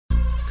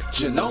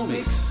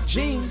Genomics,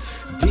 genes,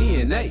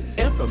 DNA,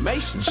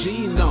 information,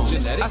 genome.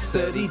 Genetics. I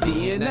study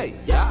DNA.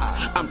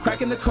 Yeah. I'm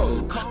cracking the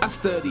code. I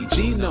study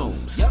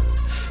genomes. Yep.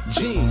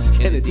 Genes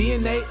and the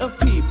DNA of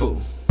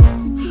people.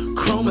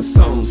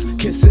 Chromosomes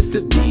consist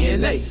of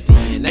DNA.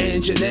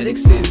 And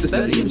genetics is the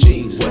study of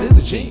genes. What is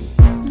a gene?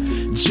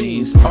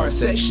 Genes are a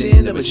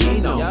section of a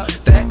genome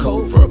that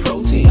code for a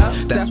protein.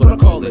 That's what I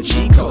call a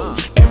G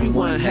code.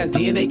 Everyone has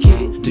DNA,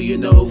 kid. Do you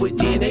know what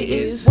DNA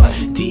is?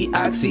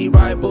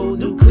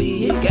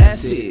 Deoxyribonucleic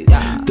acid.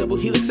 Double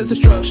helix is the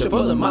structure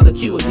for the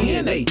molecule of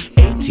DNA.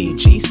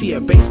 ATGC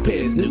are base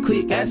pairs,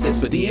 nucleic acids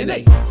for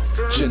DNA.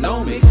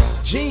 Genomics,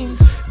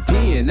 genes,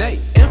 DNA,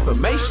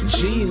 information,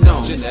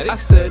 genome. Genetics. I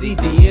study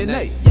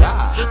DNA.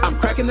 I'm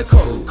cracking the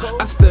code.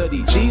 I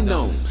study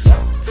genomes,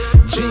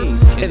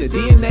 genes, and the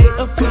DNA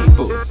of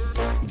people.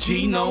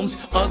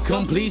 Genomes, a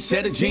complete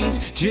set of genes,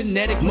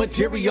 genetic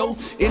material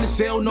in the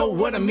cell, know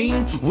what I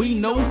mean? We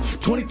know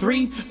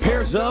 23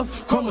 pairs of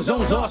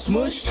chromosomes are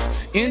smushed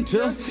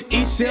into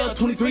each cell,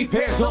 23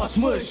 pairs are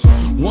smushed.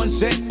 One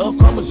set of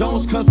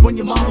chromosomes comes from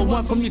your mama,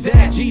 one from your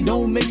dad.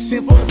 Genomics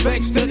in full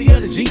effect, study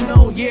of the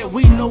genome. Yeah,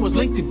 we know it's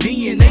linked to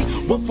DNA.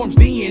 What forms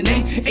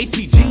DNA? A,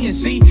 T, G, and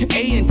C.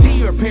 A and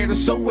T are paired,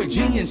 so are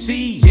G and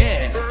C.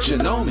 Yeah.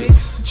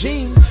 Genomics,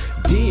 genes,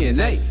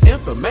 DNA,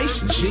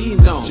 information,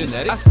 genome.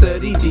 Genetics. I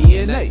study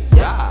DNA.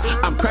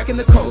 I'm cracking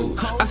the code.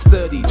 I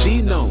study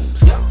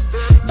genomes,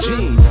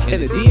 genes,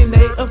 and the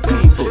DNA of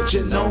people.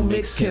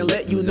 Genomics can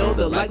let you know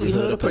the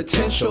likelihood of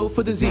potential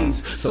for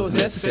disease, so it's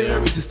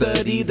necessary to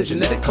study the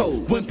genetic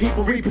code. When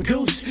people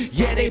reproduce,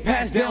 yeah, they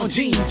pass down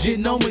genes.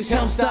 Genomics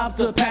helps stop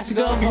the passing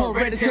of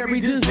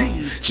hereditary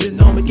disease.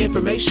 Genomic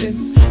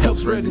information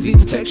helps rare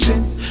disease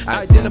detection,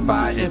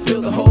 identify and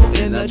fill the hole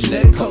in a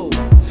genetic code.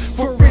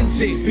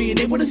 Forensics, being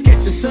able to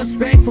sketch a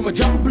suspect from a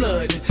drop of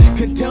blood,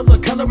 can tell the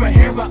color of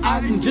hair or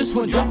eyes from just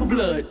one drop of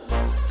blood.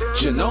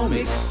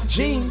 Genomics,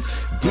 genes,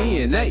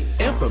 DNA,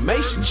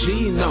 information,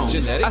 genome.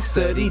 Genetics. I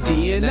study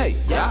DNA.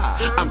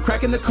 I'm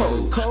cracking the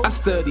code. I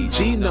study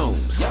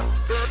genomes,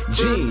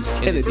 genes,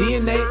 and the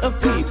DNA of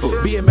people.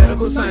 Being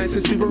medical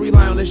scientists, people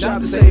rely on this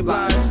job to save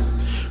lives.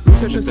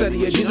 Research and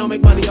study, a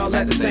genomic money all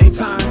at the same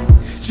time.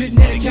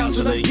 Genetic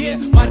counselor, yeah,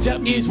 my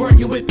job is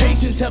working with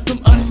patients, help them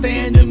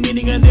understand the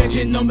meaning of their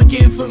genomic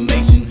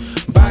information.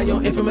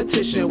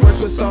 Bioinformatician works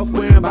with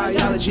software and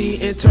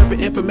biology, interpret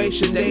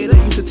information data,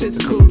 use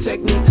statistical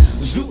techniques.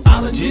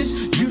 Zoologists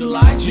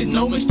utilize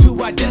genomics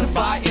to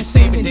identify and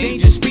save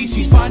endangered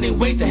species, finding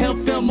ways to help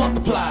them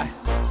multiply.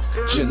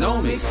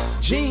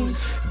 Genomics,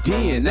 genes,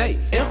 DNA,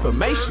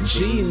 information,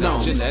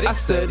 genome. Genetics. I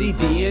study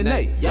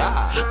DNA.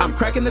 I'm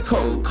cracking the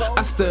code.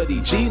 I study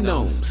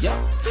genomes,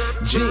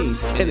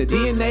 genes, and the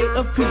DNA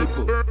of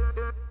people.